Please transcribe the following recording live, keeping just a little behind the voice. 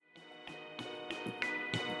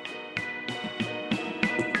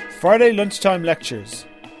Friday lunchtime lectures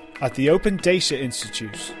at the Open Data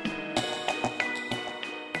Institute.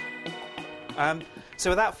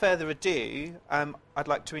 So without further ado, I'd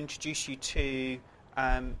like to introduce you to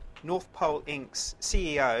North Pole Inc.'s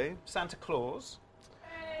CEO, Santa Claus,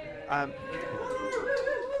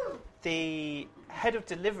 the head of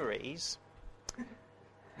deliveries,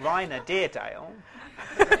 Rainer Deerdale,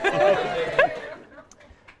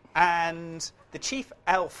 and the chief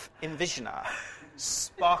elf envisioner,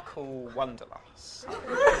 Sparkle Wonderlass.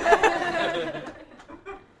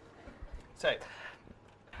 So,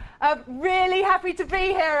 I'm really happy to be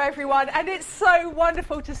here, everyone, and it's so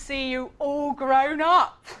wonderful to see you all grown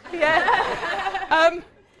up. Yeah.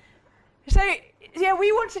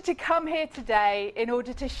 We wanted to come here today in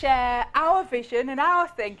order to share our vision and our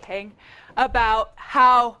thinking about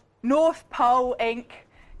how North Pole Inc.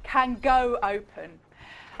 can go open.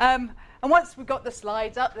 And once we've got the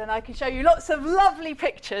slides up, then I can show you lots of lovely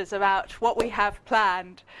pictures about what we have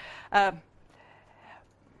planned.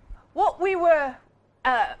 What we were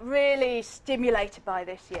really stimulated by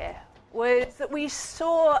this year was that we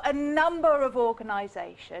saw a number of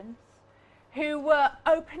organisations who were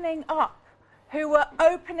opening up, who were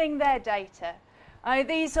opening their data.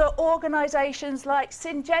 These are organisations like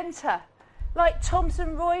Syngenta, like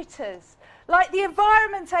Thomson Reuters, like the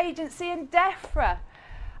Environment Agency and DEFRA.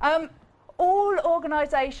 All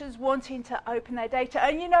organisations wanting to open their data.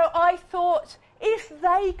 And I thought, if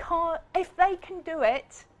they can do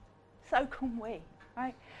it, so can we,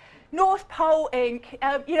 right? North Pole Inc.,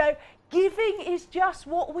 giving is just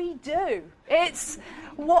what we do. It's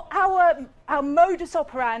what our modus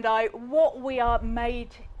operandi, what we are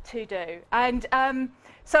made to do. And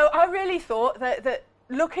so I really thought that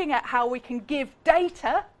looking at how we can give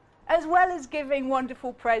data as well as giving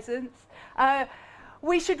wonderful presents,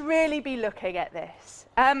 we should really be looking at this.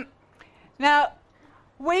 Now,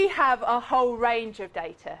 we have a whole range of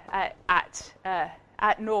data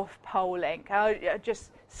at North Pole Inc. I'll just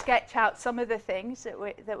sketch out some of the things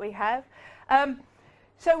that we have.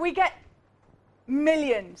 So we get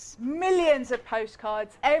millions of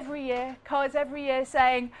postcards every year,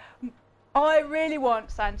 saying, I really want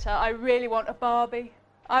Santa, I really want a Barbie,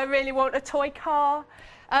 I really want a toy car,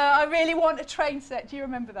 I really want a train set. Do you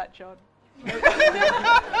remember that, John?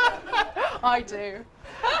 I do.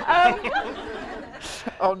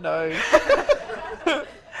 oh no.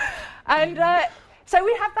 And so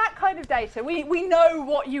we have that kind of data. We know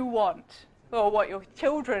what you want, or what your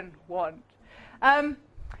children want.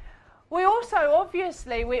 We also,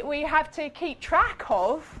 obviously, we have to keep track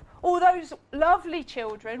of all those lovely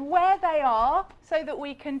children, where they are, so that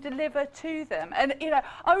we can deliver to them. And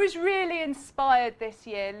I was really inspired this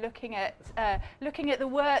year looking at the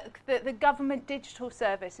work that the Government Digital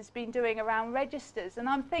Service has been doing around registers. And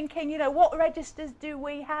I'm thinking, what registers do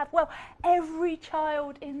we have? Well, every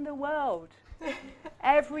child in the world.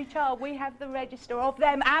 Every child, we have the register of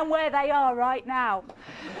them and where they are right now,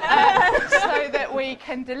 so that we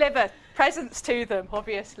can deliver presents to them.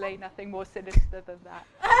 Obviously, nothing more sinister than that.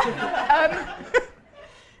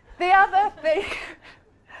 The other thing,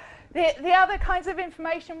 the other kinds of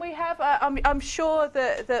information we have, I'm sure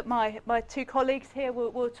that my two colleagues here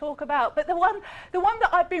will talk about. But the one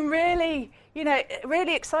that I've been really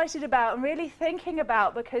excited about and really thinking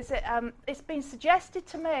about, because it's been suggested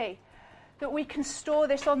to me that we can store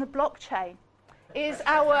this on the blockchain, is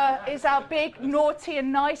our big naughty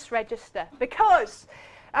and nice register. Because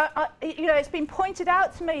it's been pointed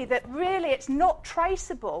out to me that really it's not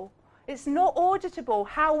traceable, it's not auditable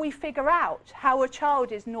how we figure out how a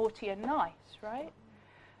child is naughty and nice, right?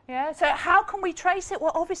 Yeah. So how can we trace it?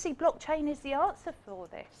 Well, obviously blockchain is the answer for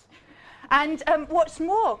this. And what's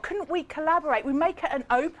more, couldn't we collaborate? We make it an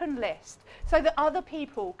open list so that other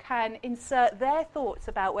people can insert their thoughts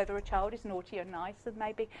about whether a child is naughty or nice, and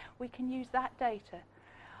maybe we can use that data.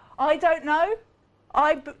 I don't know.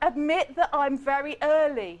 I admit that I'm very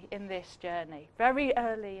early in this journey, very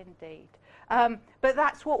early indeed. But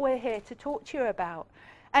that's what we're here to talk to you about.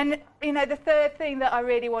 And, the third thing that I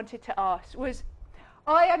really wanted to ask was,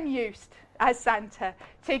 I am used, as Santa,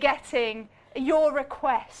 to getting your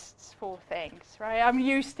requests for things, right? I'm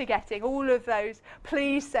used to getting all of those.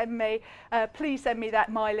 Please send me that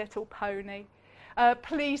My Little Pony.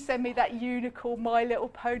 Please send me that unicorn My Little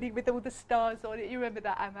Pony with all the stars on it. You remember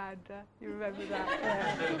that, Amanda? You remember that?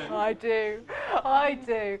 Yeah. I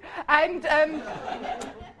do. And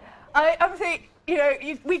I think,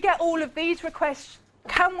 we get all of these requests.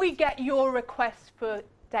 Can we get your requests for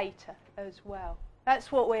data as well?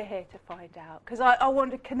 That's what we're here to find out, because I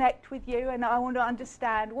want to connect with you and I want to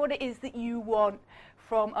understand what it is that you want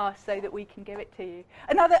from us so that we can give it to you.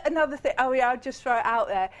 Another thing, I'll just throw it out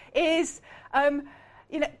there, is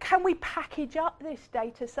can we package up this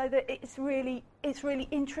data so that it's really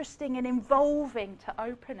interesting and involving to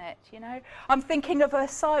open it, I'm thinking of a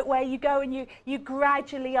site where you go and you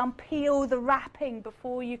gradually unpeel the wrapping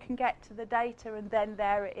before you can get to the data, and then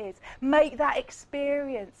there it is. Make that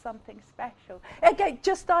experience something special. Again,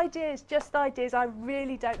 just ideas. I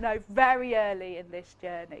really don't know, very early in this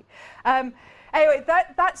journey. Anyway,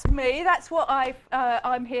 that's me. That's what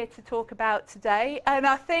I'm here to talk about today. And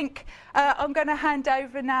I think I'm going to hand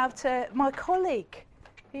over now to my colleague.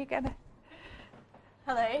 Are you going to?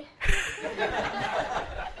 Hello.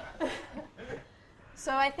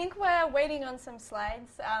 So I think we're waiting on some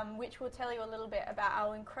slides, which will tell you a little bit about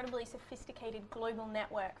our incredibly sophisticated global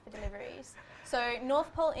network for deliveries. So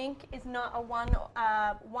North Pole Inc. is not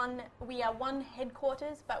we are one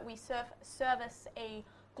headquarters, but we service a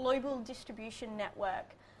global distribution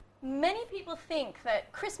network. Many people think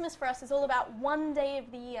that Christmas for us is all about one day of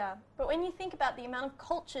the year, but when you think about the amount of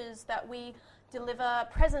cultures that we deliver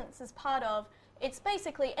presents as part of, it's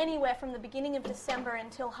basically anywhere from the beginning of December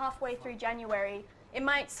until halfway through January. It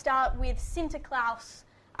might start with Sinterklaas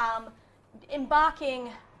embarking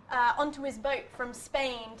onto his boat from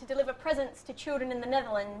Spain to deliver presents to children in the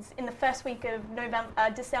Netherlands in the first week of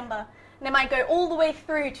December. And it might go all the way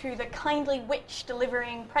through to the kindly witch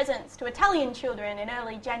delivering presents to Italian children in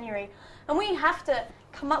early January. And we have to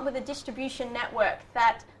come up with a distribution network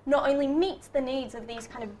that not only meets the needs of these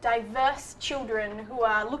kind of diverse children who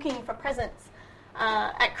are looking for presents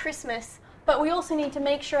at Christmas, but we also need to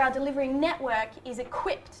make sure our delivery network is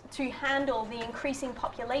equipped to handle the increasing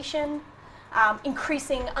population,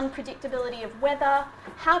 increasing unpredictability of weather.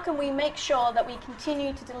 How can we make sure that we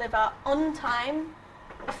continue to deliver on time,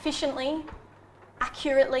 efficiently,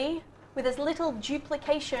 accurately, with as little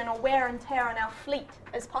duplication or wear and tear on our fleet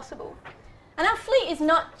as possible? And our fleet is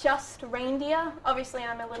not just reindeer. Obviously,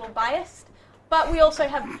 I'm a little biased, but we also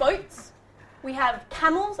have boats. We have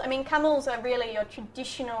camels. I mean, camels are really your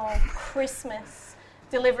traditional Christmas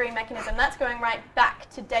delivery mechanism. That's going right back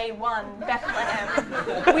to day one,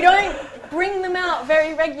 Bethlehem. We don't bring them out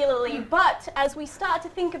very regularly, but as we start to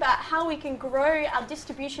think about how we can grow our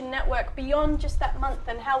distribution network beyond just that month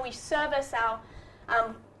and how we service our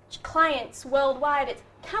clients worldwide, it's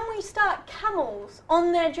can we start camels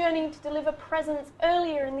on their journey to deliver presents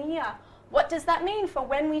earlier in the year? What does that mean for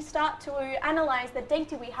when we start to analyze the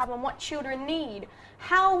data we have on what children need?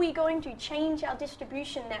 How are we going to change our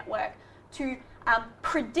distribution network to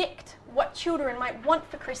predict what children might want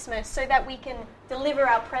for Christmas so that we can deliver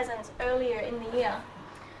our presents earlier in the year?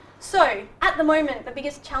 So, at the moment, the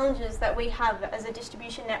biggest challenges that we have as a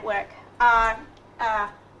distribution network are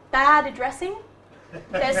bad addressing.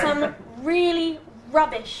 There's some really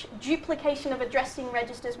rubbish duplication of addressing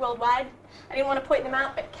registers worldwide. I didn't want to point them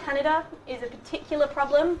out, but Canada is a particular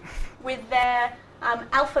problem with their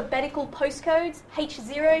alphabetical postcodes,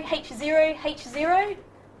 H0, H0, H0.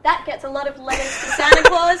 That gets a lot of letters to Santa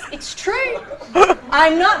Claus. It's true.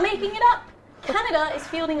 I'm not making it up. Canada is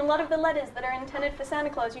fielding a lot of the letters that are intended for Santa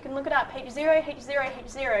Claus. You can look it up, H0, H0,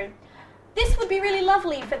 H0. This would be really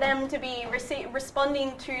lovely for them to be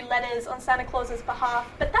responding to letters on Santa Claus's behalf,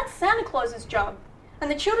 but that's Santa Claus's job. And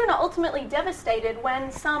the children are ultimately devastated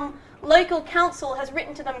when some local council has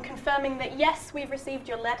written to them confirming that yes, we've received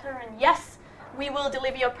your letter and yes, we will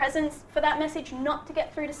deliver your presents, for that message not to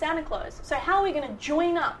get through to Santa Claus. So how are we going to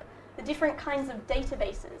join up the different kinds of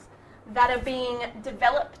databases that are being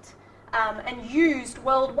developed and used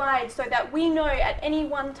worldwide so that we know at any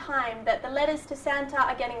one time that the letters to Santa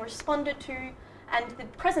are getting responded to and the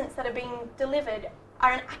presents that are being delivered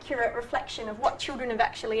are an accurate reflection of what children have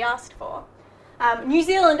actually asked for? New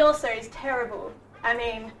Zealand also is terrible. I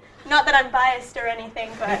mean, not that I'm biased or anything,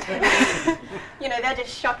 but they're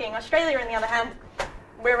just shocking. Australia, on the other hand,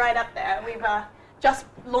 we're right up there. We've just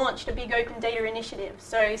launched a big open data initiative,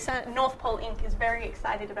 so North Pole Inc. is very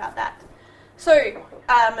excited about that. So,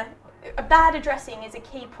 bad addressing is a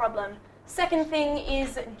key problem. Second thing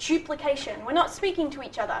is duplication. We're not speaking to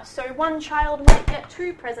each other, so one child might get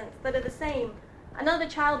 2 presents that are the same. Another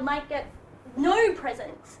child might get no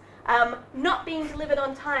presents. Not being delivered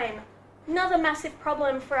on time. Another massive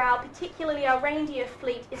problem for particularly our reindeer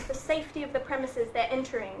fleet is the safety of the premises they're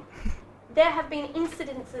entering. There have been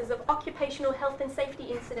incidences of occupational health and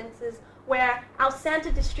safety incidences where our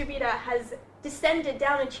Santa distributor has descended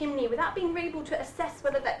down a chimney without being able to assess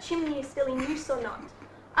whether that chimney is still in use or not.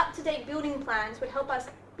 Up-to-date building plans would help us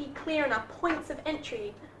be clear on our points of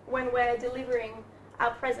entry when we're delivering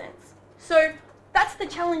our presents. So that's the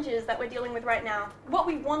challenges that we're dealing with right now. What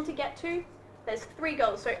we want to get to, there's 3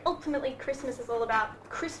 goals. So ultimately, Christmas is all about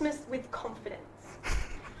Christmas with confidence.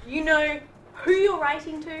 You know who you're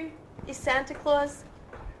writing to is Santa Claus.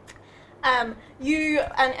 And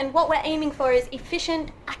what we're aiming for is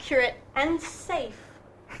efficient, accurate, and safe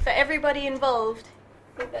for everybody involved.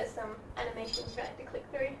 I think there's some animations I have to click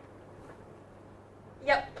through.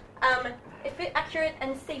 Yep. Accurate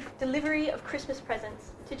and safe delivery of Christmas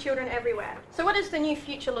presents to children everywhere. So what does the new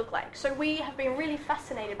future look like? So we have been really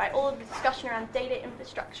fascinated by all of the discussion around data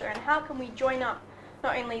infrastructure and how can we join up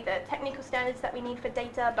not only the technical standards that we need for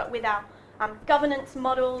data, but with our governance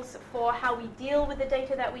models for how we deal with the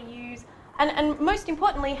data that we use, and most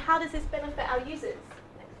importantly, how does this benefit our users?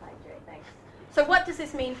 Next slide, Jerry, thanks. So what does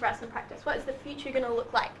this mean for us in practice? What is the future going to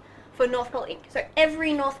look like for North Pole Inc? So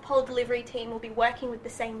every North Pole delivery team will be working with the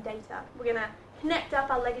same data. We're going to connect up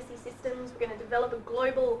our legacy systems. We're going to develop a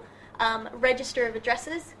global register of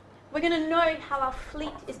addresses. We're going to know how our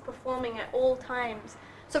fleet is performing at all times.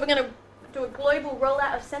 So we're going to do a global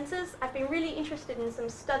rollout of sensors. I've been really interested in some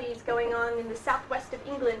studies going on in the southwest of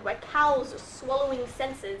England where cows are swallowing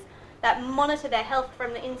sensors that monitor their health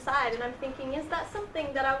from the inside, and I'm thinking, is that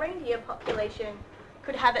something that our reindeer population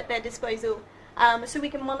could have at their disposal, so we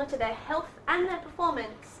can monitor their health and their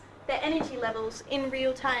performance, their energy levels in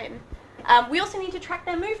real time. We also need to track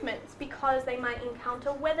their movements because they might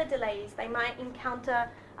encounter weather delays, they might encounter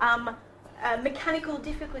mechanical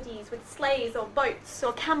difficulties with sleighs or boats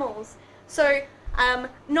or camels. So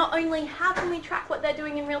not only how can we track what they're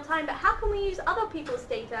doing in real time, but how can we use other people's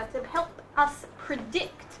data to help us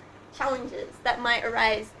predict challenges that might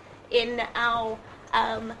arise in our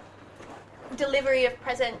delivery of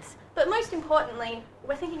presents. But most importantly,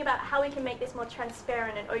 we're thinking about how we can make this more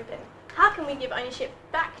transparent and open. How can we give ownership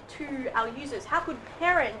back to our users? How could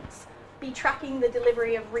parents be tracking the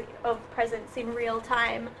delivery of presents in real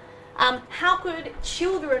time? How could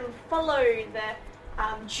children follow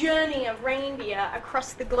the journey of reindeer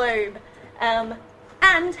across the globe?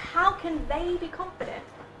 And how can they be confident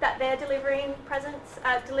that they're delivering presents,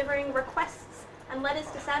 delivering requests and letters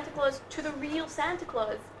to Santa Claus to the real Santa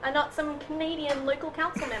Claus and not some Canadian local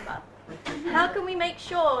council member? How can we make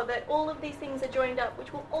sure that all of these things are joined up,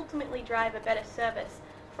 which will ultimately drive a better service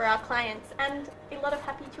for our clients and a lot of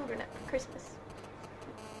happy children at Christmas?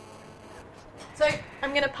 So I'm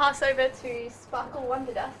going to pass over to Sparkle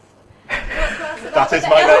Wonderdust. That is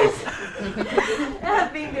my name.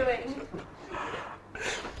 Have been doing.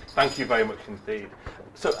 Thank you very much indeed.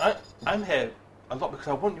 So I'm here a lot because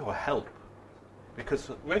I want your help,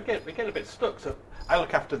 because we get a bit stuck. So I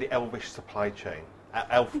look after the elvish supply chain, our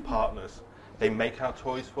elf partners. They make our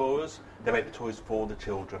toys for us. They make the toys for the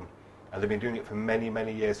children, and they've been doing it for many,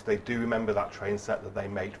 many years. So they do remember that train set that they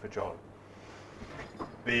made for John.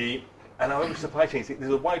 And our elvish supply chain,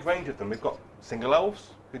 there's a wide range of them. We've got single elves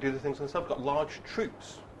who do the things themselves. We've got large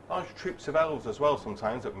troops of elves as well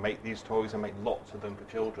sometimes that make these toys and make lots of them for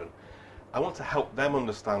children. I want to help them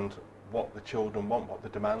understand what the children want, what the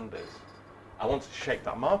demand is. I want to shape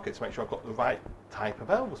that market to make sure I've got the right type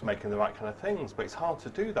of elves making the right kind of things, but it's hard to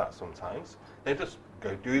do that sometimes. They just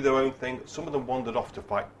go do their own thing. Some of them wandered off to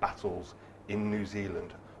fight battles in New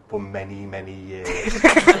Zealand for many, many years.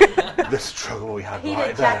 The struggle we had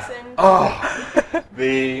right there.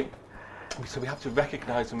 So we have to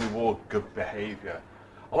recognise and reward good behaviour.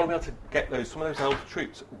 I want to be able to get some of those elf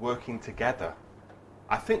troops working together.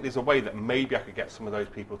 I think there's a way that maybe I could get some of those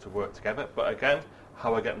people to work together, but again,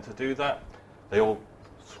 how I get them to do that, they all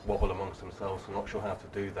squabble amongst themselves. I'm not sure how to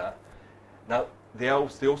do that. Now, the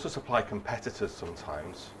elves, they also supply competitors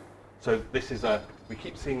sometimes. So we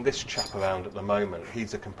keep seeing this chap around at the moment.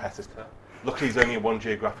 He's a competitor. Luckily, he's only in one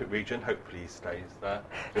geographic region. Hopefully, he stays there.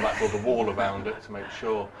 We might build a wall around it to make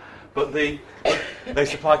sure. But they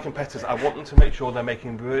supply competitors. I want them to make sure they're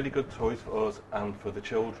making really good toys for us and for the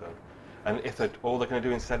children. And if all they're going to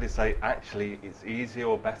do instead is say, actually, it's easier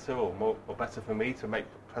or better or better for me to make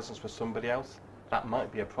presents for somebody else, that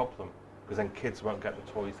might be a problem, because then kids won't get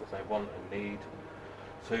the toys that they want and need.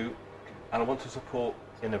 And I want to support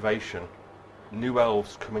innovation, new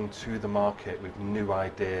elves coming to the market with new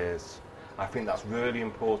ideas. I think that's really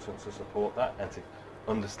important to support that and to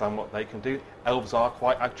understand what they can do. Elves are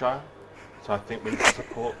quite agile, so I think we need to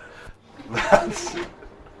support that.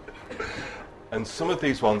 And some of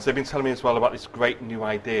these ones, they've been telling me as well about this great new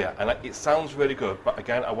idea, and it sounds really good, but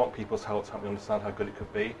again, I want people's help to help me understand how good it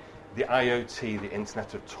could be. The IoT, the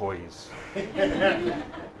Internet of Toys.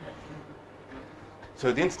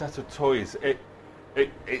 So the Internet of Toys,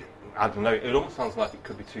 I don't know, it almost sounds like it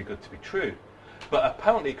could be too good to be true, but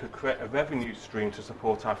apparently it could create a revenue stream to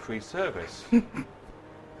support our free service.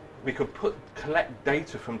 we could collect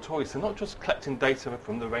data from toys. So not just collecting data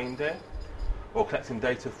from the reindeer, or collecting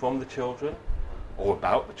data from the children, or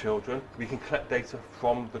about the children. We can collect data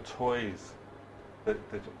from the toys that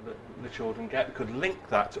the children get. We could link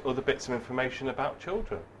that to other bits of information about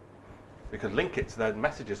children. We could link it to their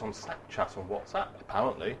messages on Snapchat, on WhatsApp,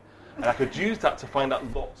 apparently. And I could use that to find out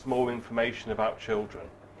lots more information about children.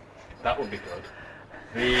 That would be good.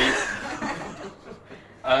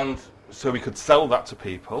 And so we could sell that to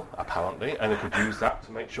people, apparently, and we could use that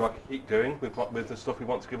to make sure I can keep doing with the stuff we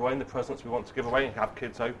want to give away and the presents we want to give away and have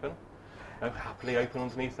kids open, happily open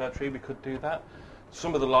underneath their tree. We could do that.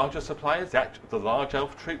 Some of the larger suppliers, the large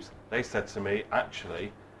elf troops, they said to me,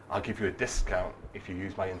 actually, I'll give you a discount if you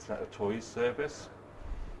use my Internet of Toys service.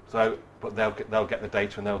 So, but they'll get the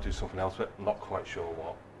data and they'll do something else, but I'm not quite sure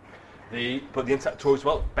what. But the Internet of Toys,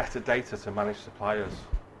 well, better data to manage suppliers.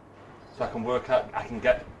 So I can work out, I can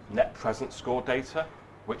get net present score data,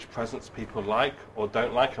 which presents people like or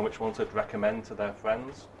don't like, and which ones I'd recommend to their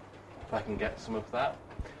friends. So I can get some of that.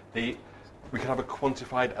 We can have a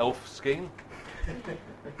quantified elf scheme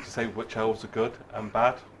to say which elves are good and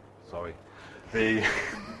bad. Sorry.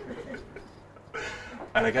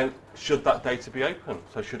 And again, should that data be open?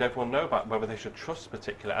 So should everyone know about whether they should trust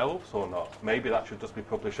particular elves or not? Maybe that should just be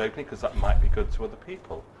published openly because that might be good to other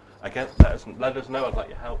people. Again, let us know. I'd like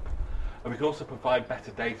your help. And we can also provide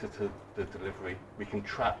better data to the delivery. We can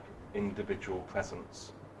track individual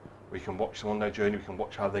presents. We can watch them on their journey. We can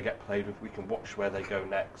watch how they get played with. We can watch where they go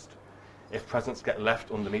next. If presents get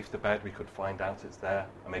left underneath the bed, we could find out it's there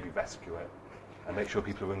and maybe rescue it and make sure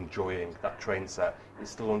people are enjoying that train set.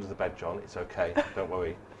 It's still under the bed, John. It's okay. Don't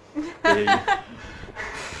worry.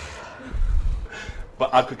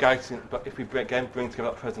 But I could guide. But if we bring together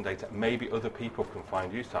that present data, maybe other people can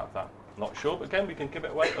find use out of that. Not sure, but again, we can give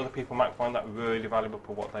it away. Other people might find that really valuable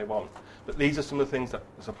for what they want. But these are some of the things that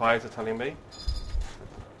the suppliers are telling me.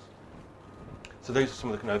 So those are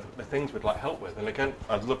some of the things we'd like help with. And again,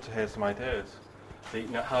 I'd love to hear some ideas.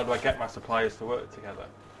 How do I get my suppliers to work together?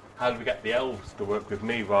 How do we get the elves to work with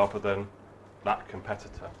me rather than that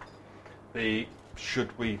competitor?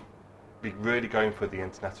 Should we be really going for the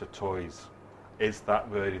Internet of Toys? Is that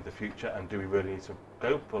really the future, and do we really need to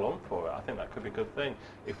go full on for it? I think that could be a good thing.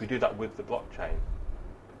 If we do that with the blockchain,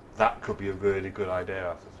 that could be a really good idea,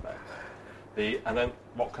 I suspect. And then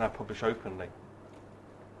what can I publish openly?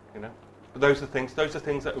 But those are things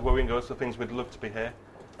that are worrying us, the things we'd love to be here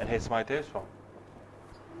and hear some ideas from.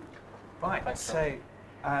 Right, so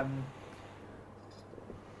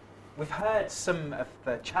we've heard some of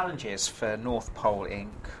the challenges for North Pole Inc.,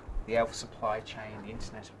 the elf supply chain, the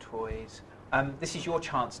Internet of Toys. This is your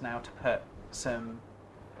chance now to put some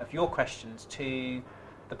of your questions to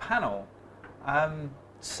the panel.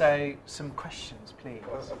 So, some questions, please.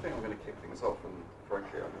 Well, I think I'm going to kick things off, and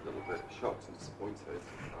frankly, I'm a little bit shocked and disappointed.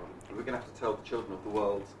 We're going to have to tell the children of the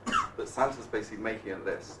world that Santa's basically making a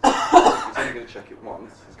list. He's only going to check it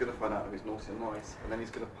once. He's going to find out who's naughty and nice, and then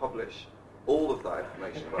he's going to publish all of that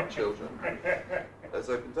information about children as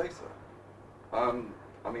open data.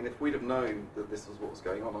 I mean, if we'd have known that this was what was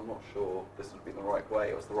going on, I'm not sure this would have been the right way.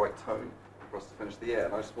 It was the right tone for us to finish the year,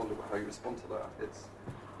 and I just wonder how you respond to that.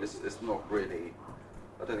 It's not really.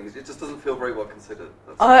 I don't think it just doesn't feel very well considered.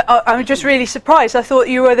 I'm just really surprised. I thought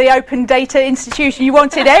you were the open data institution. You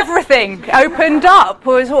wanted everything opened up.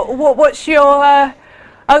 What's your?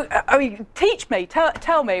 I mean, teach me.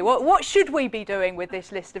 Tell me. What should we be doing with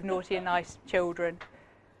this list of naughty and nice children?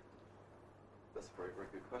 That's a very, very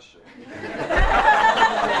good question.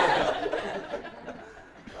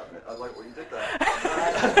 I like what you did there.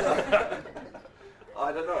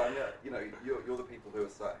 I don't know. I mean, you're the people who are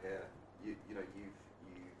sat here. You've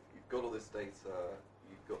got all this data.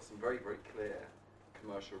 You've got some very, very clear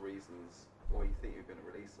commercial reasons why you think you're going to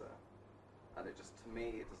release it, and it just, to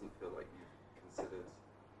me, it doesn't feel like you've considered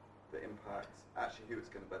the impact, actually who it's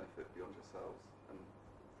going to benefit beyond yourselves. And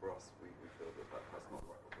for us, we feel that that's not the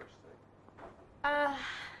right approach to take.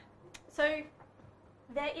 So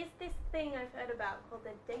there is this thing I've heard about called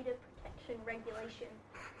the Data Protection Regulation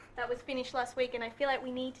that was finished last week, and I feel like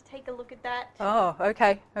we need to take a look at that. Oh,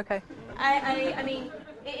 okay. I mean,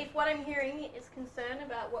 if what I'm hearing is concern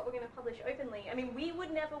about what we're going to publish openly, I mean, we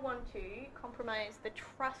would never want to compromise the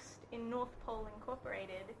trust in North Pole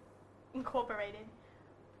Incorporated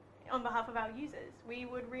on behalf of our users. We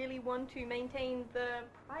would really want to maintain the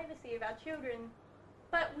privacy of our children,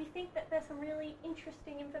 but we think that there's some really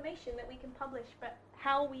interesting information that we can publish, but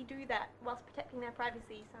how we do that whilst protecting their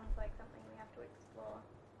privacy sounds like something we have to explore.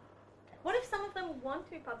 What if some of them want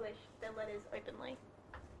to publish their letters openly?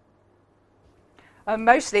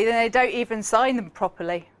 Mostly, then they don't even sign them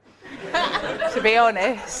properly. to be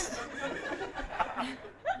honest.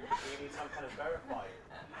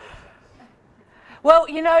 Well,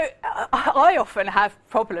 I often have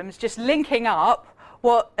problems just linking up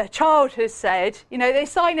what a child has said. They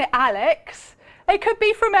sign it Alex. It could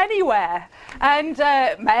be from anywhere. And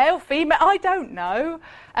male, female, I don't know.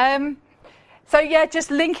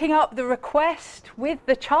 Just linking up the request with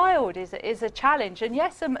the child is a challenge. And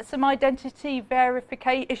yes, some identity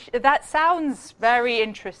verification. That sounds very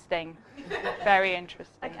interesting. Very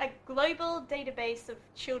interesting. A global database of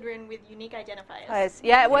children with unique identifiers.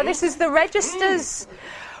 Yeah, well, this is the registers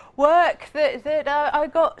work that I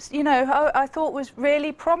got, I thought was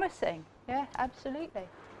really promising. Yeah, absolutely.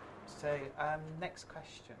 So, next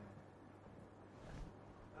question.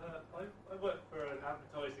 I work for an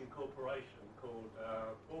advertising corporation called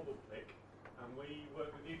Click, and we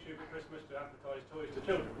work with YouTube at Christmas to advertise toys to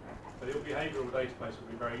children. So your behavioural database would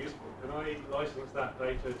be very useful. Can I license that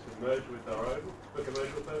data to merge with our own for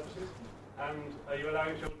commercial purposes? And are you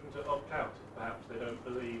allowing children to opt out if perhaps they don't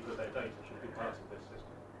believe that their data should be part of this system?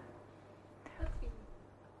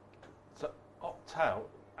 So opt out,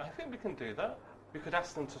 I think we can do that. We could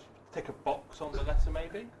ask them to tick a box on the letter,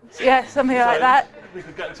 maybe. Yeah, something like that. We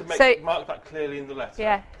could get them to mark that clearly in the letter.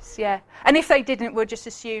 Yes, yeah. And if they didn't, we'll just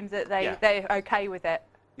assume that they're okay with it.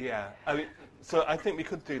 Yeah, so I think we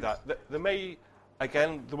could do that.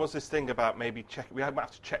 There was this thing about maybe we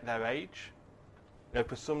have to check their age.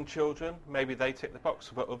 For some children, maybe they tick the box.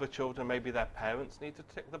 For other children, maybe their parents need to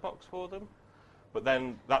tick the box for them. But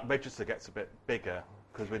then that register gets a bit bigger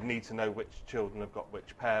because we'd need to know which children have got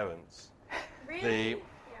which parents. Really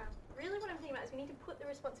what I'm thinking about is we need to put the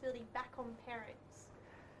responsibility back on parents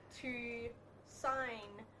to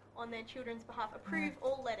sign on their children's behalf, approve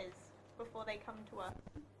all letters before they come to us.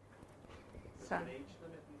 So. An age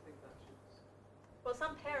limit, do you think that should... Well,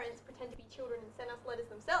 some parents pretend to be children and send us letters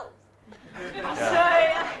themselves.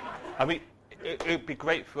 It would be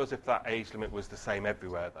great for us if that age limit was the same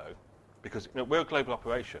everywhere, though, because we're a global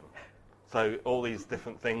operation. So all these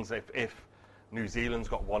different things, if New Zealand's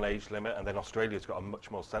got one age limit and then Australia's got a much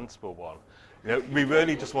more sensible one, we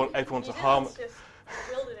really just want everyone to harm. It's just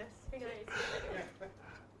wilderness. Who knows?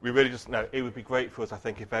 We really just know it would be great for us, I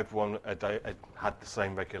think, if everyone had the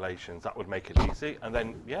same regulations. That would make it easy, and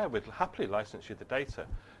then we'd happily license you the data.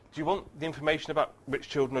 Do you want the information about which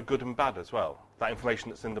children are good and bad as well? That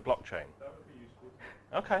information that's in the blockchain. That would be useful.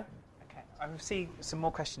 Okay. I see some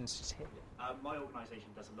more questions just here. My organisation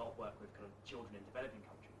does a lot of work with kind of children in developing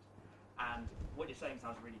countries, and what you're saying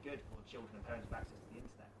sounds really good for children and parents with access to the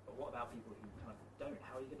internet. But what about people who kind of don't?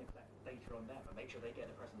 How are you going to collect data on them and make sure they get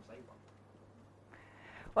the presents they want?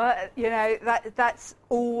 Well, that's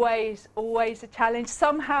always a challenge.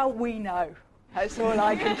 Somehow we know. That's all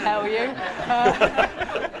I can tell you.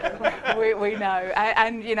 We know,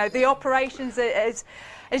 and the operations as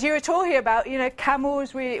you were talking about.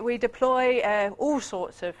 Camels. We deploy all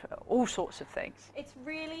sorts of things. It's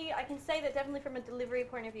really, I can say that definitely from a delivery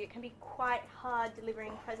point of view, it can be quite hard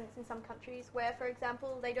delivering presents in some countries where, for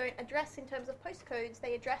example, they don't address in terms of postcodes.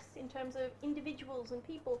 They address in terms of individuals and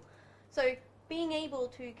people. So being able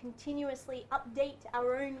to continuously update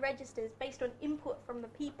our own registers based on input from the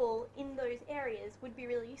people in those areas would be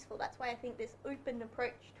really useful. That's why I think this open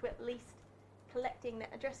approach to at least collecting that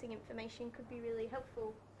addressing information could be really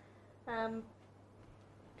helpful. And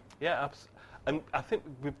I think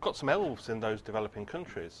we've got some elves in those developing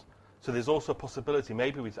countries. So there's also a possibility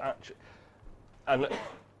maybe we actually, and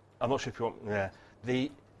I'm not sure if you want,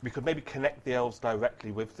 we could maybe connect the elves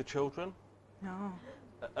directly with the children. No.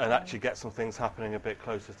 And actually get some things happening a bit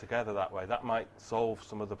closer together that way. That might solve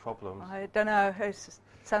some of the problems. I don't know. It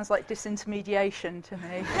sounds like disintermediation to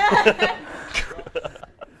me.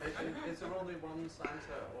 Is there only one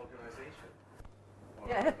Santa organisation? Or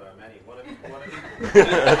Yeah. are there many? What if the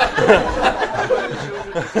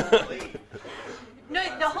children believe? No,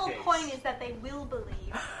 the whole point is that they will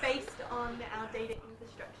believe based on our data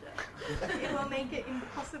infrastructure. It will make it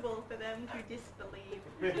impossible for them to disbelieve.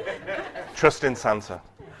 Trust in Santa.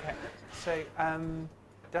 Okay. So,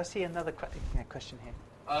 do I see another question here?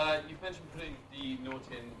 You've mentioned putting the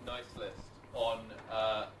naughty and nice list on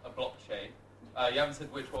a blockchain. You haven't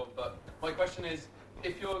said which one, but my question is,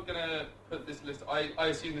 if you're going to put this list, I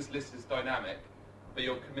assume this list is dynamic, but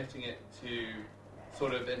you're committing it to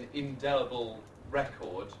sort of an indelible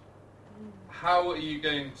record. How are you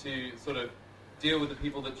going to sort of deal with the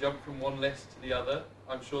people that jump from one list to the other?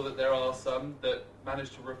 I'm sure that there are some that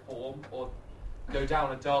manage to reform or go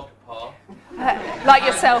down a darker path. Like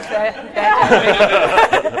yourself there.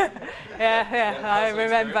 Yeah, I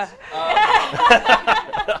remember.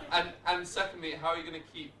 And secondly, how are you going to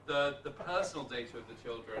keep the personal data of the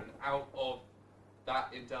children out of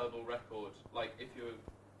that indelible record? Like,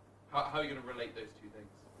 how are you going to relate those two things?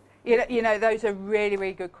 You know, those are really,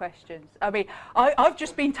 really good questions. I mean, I've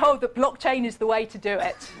just been told that blockchain is the way to do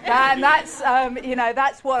it, and that's,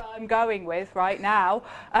 that's what I'm going with right now.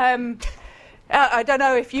 I don't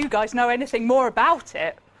know if you guys know anything more about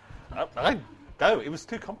it. I don't. It was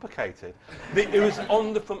too complicated. It was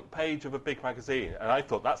on the front page of a big magazine, and I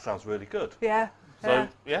thought that sounds really good. Yeah. So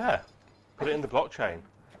put it in the blockchain.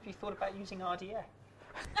 Have you thought about using RDF?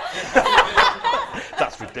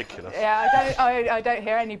 That's ridiculous. Yeah, I don't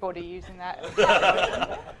hear anybody using that.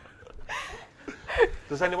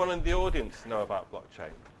 Does anyone in the audience know about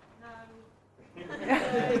blockchain? No.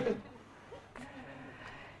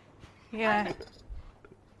 Yeah.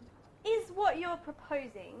 Is what you're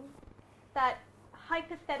proposing that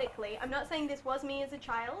hypothetically, I'm not saying this was me as a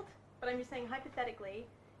child, but I'm just saying hypothetically,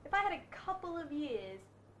 if I had a couple of years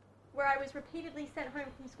where I was repeatedly sent home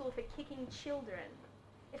from school for kicking children,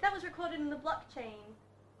 if that was recorded in the blockchain,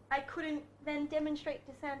 I couldn't then demonstrate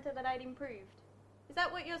to Santa that I'd improved. Is that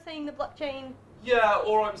what you're saying, the blockchain? Yeah,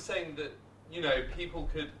 or I'm saying that,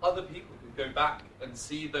 other people could go back and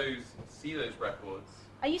see those records.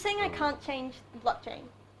 Are you saying I can't change the blockchain?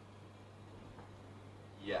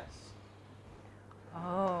 Yes.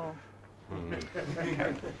 Oh.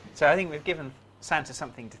 Okay. So I think we've given Santa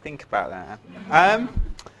something to think about there.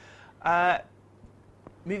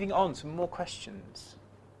 Moving on, some more questions.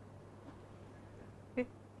 This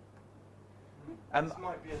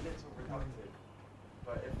might be a little reductive,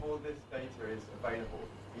 but if all this data is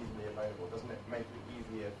easily available, doesn't it make it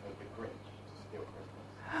easier for the Grinch to steal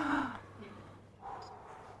Christmas?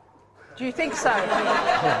 Do you think so?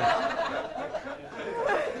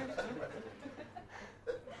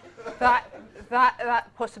 that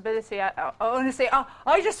possibility. Honestly,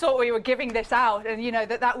 I just thought we were giving this out, and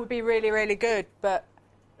that would be really, really good. But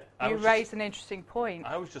you raised an interesting point.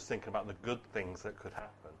 I was just thinking about the good things that could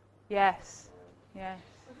happen. Yes. Yes.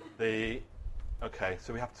 Okay,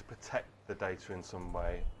 so we have to protect the data in some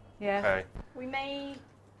way. Yeah. Okay. We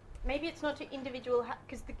maybe it's not to individual,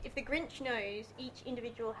 because if the Grinch knows each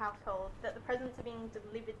individual household that the presents are being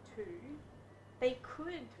delivered to, they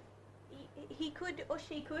could, he could or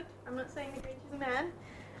she could, I'm not saying the Grinch is a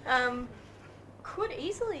man, could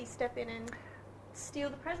easily step in and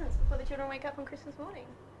steal the presents before the children wake up on Christmas morning.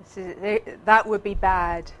 That would be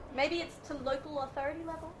bad. Maybe it's to local authority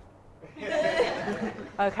level.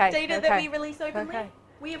 Okay. Data that we release openly. Okay.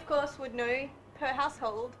 We, of course, would know per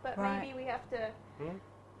household, but Right. maybe we have to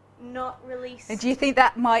not release. And do you think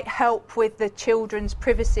that might help with the children's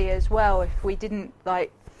privacy as well if we didn't,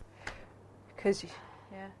 because,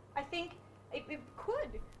 yeah. I think it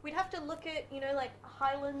could. We'd have to look at,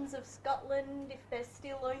 Highlands of Scotland, if there's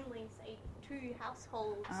still only, say, 2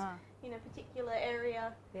 households in a particular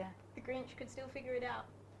area. Yeah. The Grinch could still figure it out.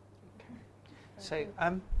 So,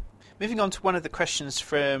 moving on to one of the questions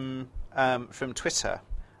from Twitter.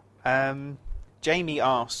 Jamie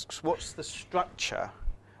asks, what's the structure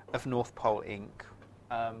of North Pole Inc.?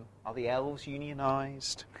 Are the elves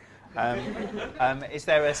unionised? Is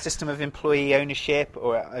there a system of employee ownership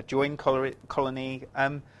or a joint colony?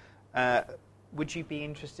 Would you be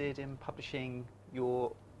interested in publishing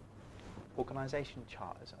your organisation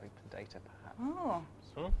chart as open data, perhaps?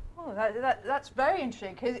 That's very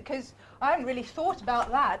interesting because I hadn't really thought about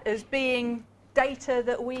that as being data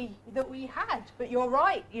that we had. But you're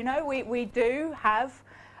right. We do have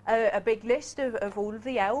a big list of all of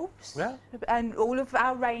the elves and all of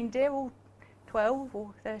our reindeer, all 12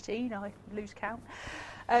 or 13. I lose count.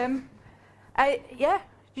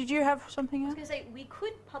 Did you have something else? I was going to say, we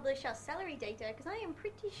could publish our salary data because I am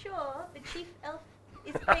pretty sure the chief elf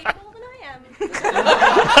is paid more than I am.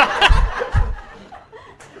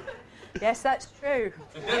 Yes, that's true.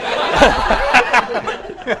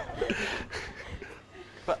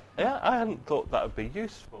 But I hadn't thought that would be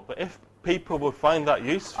useful. But if people would find that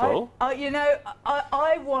useful,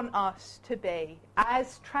 I want us to be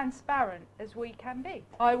as transparent as we can be.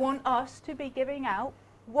 I want us to be giving out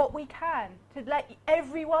what we can to let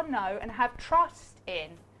everyone know and have trust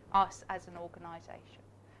in us as an organisation.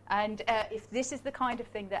 And if this is the kind of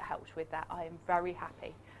thing that helps with that, I am very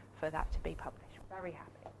happy for that to be published. Very happy.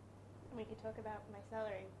 We could talk about my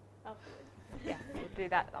salary afterwards. Yeah, we'll do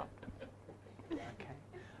that after.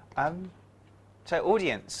 Okay. So,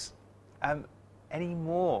 audience, any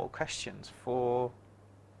more questions for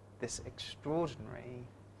this extraordinary,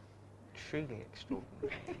 truly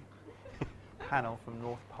extraordinary panel from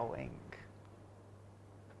North Pole Inc.?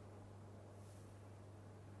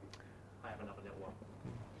 I have another little one.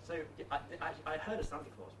 So I heard of Santa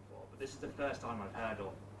Claus before, but this is the first time I've heard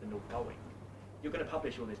of the North Pole Inc. You're going to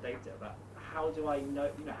publish all this data, but how do I know?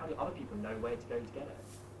 How do other people know where to go to get it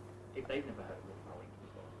if they've never heard of North Pole Inc.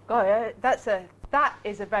 before? That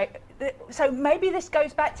is a very. So maybe this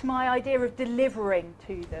goes back to my idea of delivering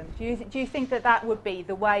to them. Do you think that would be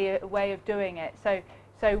the way of doing it?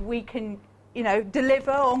 So we can,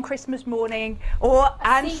 deliver on Christmas morning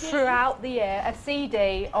and CD. throughout the year a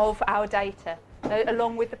CD of our data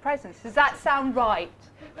along with the presents. Does that sound right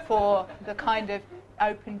for the kind of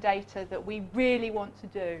open data that we really want to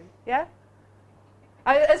do? Yeah.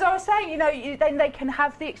 As I was saying, then they can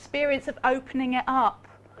have the experience of opening it up.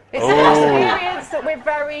 It's an experience that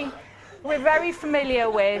we're very familiar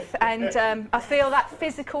with, and I feel that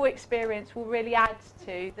physical experience will really add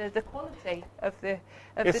to the quality of the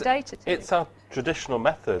data. It's our traditional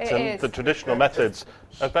methods, It and is. the traditional methods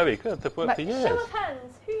are very good. They've worked for years. Show of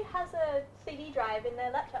hands, who has a CD drive in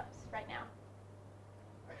their laptops right now?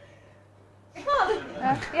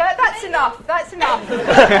 Yeah, that's enough. That's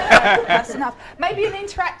enough. Maybe an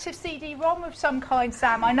interactive CD-ROM of some kind,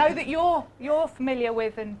 Sam. I know that you're familiar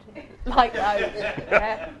with and like those.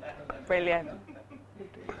 Yeah. Brilliant.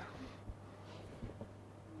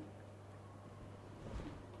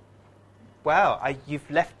 Well, you've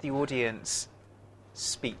left the audience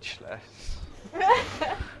speechless.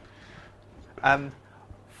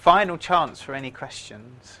 Final chance for any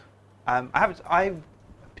questions. I'm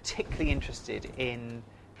particularly interested in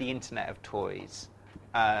the Internet of Toys,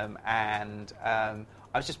 and I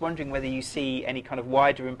was just wondering whether you see any kind of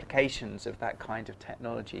wider implications of that kind of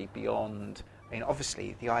technology beyond. I mean,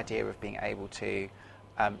 obviously, the idea of being able to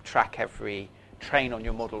track every train on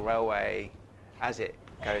your model railway as it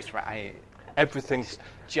goes around. Everything's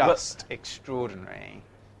just extraordinary.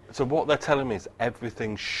 So what they're telling me is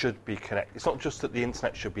everything should be connected. It's not just that the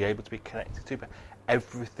internet should be able to be connected to, but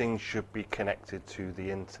everything should be connected to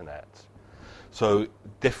the internet. So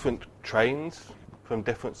different trains from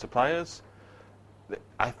different suppliers,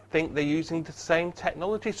 I think they're using the same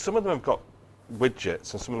technology. Some of them have got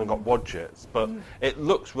widgets and some of them got wadgets, but it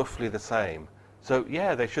looks roughly the same. So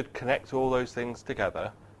yeah, they should connect all those things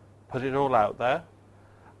together, put it all out there,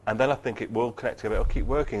 and then I think it will connect together. It'll keep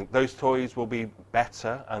working. Those toys will be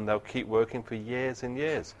better and they'll keep working for years and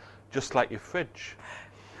years, just like your fridge.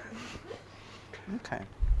 Okay.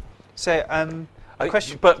 So, a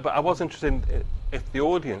question. But I was interested in if the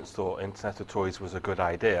audience thought Internet of Toys was a good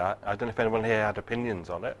idea. I don't know if anyone here had opinions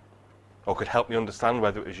on it, or could help me understand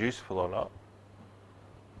whether it was useful or not.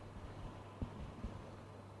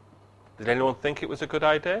 Did anyone think it was a good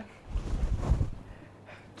idea?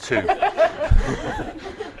 2.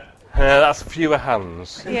 That's fewer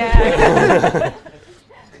hands. Yeah.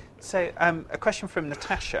 So, a question from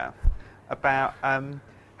Natasha about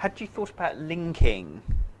had you thought about linking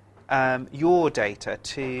your data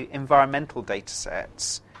to environmental data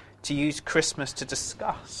sets to use Christmas to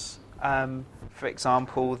discuss, for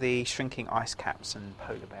example, the shrinking ice caps and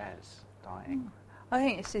polar bears dying? I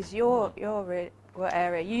think this is your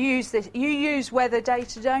area. You use weather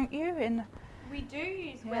data, don't you? We do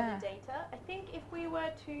use weather data. I think if we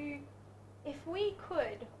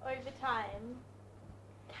could, over time,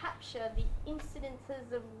 capture the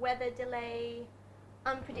incidences of weather delay,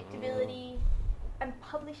 unpredictability, and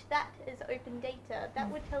publish that as open data, that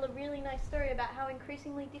would tell a really nice story about how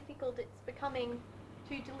increasingly difficult it's becoming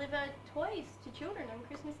to deliver toys to children on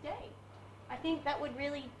Christmas Day. I think that would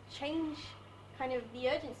really change kind of the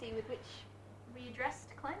urgency with which we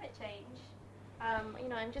addressed climate change.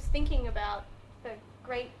 I'm just thinking about the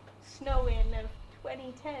great snow-in of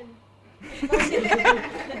 2010.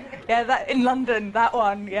 Yeah, that in London, that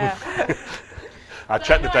one, yeah. I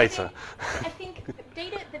checked the data. I think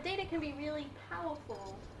the data can be really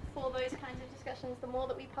powerful for those kinds of discussions. The more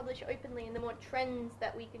that we publish openly and the more trends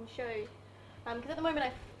that we can show. Because at the moment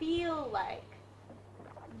I feel like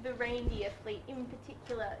the reindeer fleet in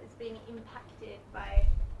particular is being impacted by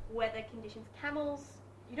weather conditions. Camels,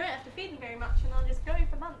 you don't have to feed them very much and they'll just go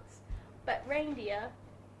for months. But reindeer,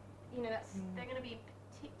 they're going to be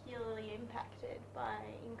particularly impacted by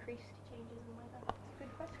increased changes in weather. That's a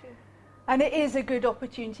good question. And it is a good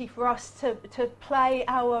opportunity for us to play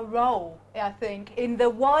our role, I think, in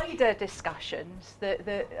the wider discussions that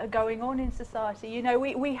are going on in society.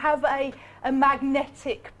 We have a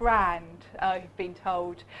magnetic brand, I've been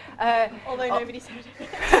told. Although nobody said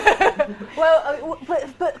it. Well,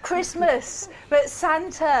 but Christmas, but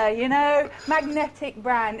Santa, magnetic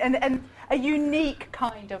brand, and a unique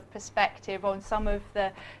kind of perspective on some of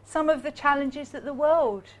the challenges that the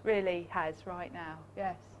world really has right now.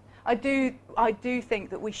 Yes. I do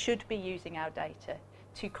think that we should be using our data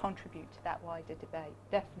to contribute to that wider debate,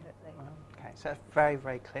 definitely. Okay, so that's very,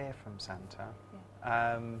 very clear from Santa.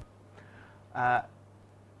 Yeah.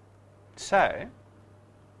 So,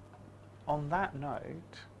 on that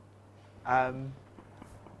note,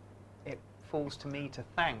 it falls to me to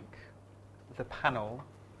thank the panel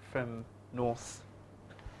from North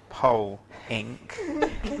Pole Inc.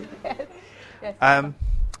 Yes.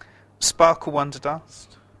 Sparkle Wonder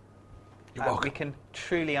Dust. We can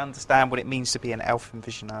truly understand what it means to be an elfin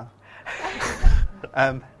visioner.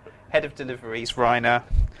 Head of Deliveries, Rainer,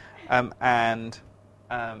 and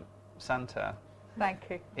Santa. Thank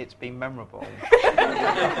you. It's been memorable.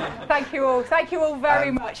 Thank you all. Thank you all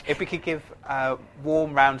very much. If we could give a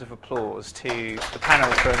warm round of applause to the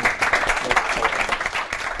panel from North Pole.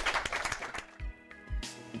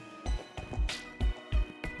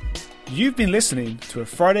 You've been listening to a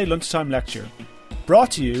Friday lunchtime lecture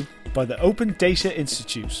brought to you by the Open Data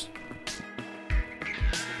Institute.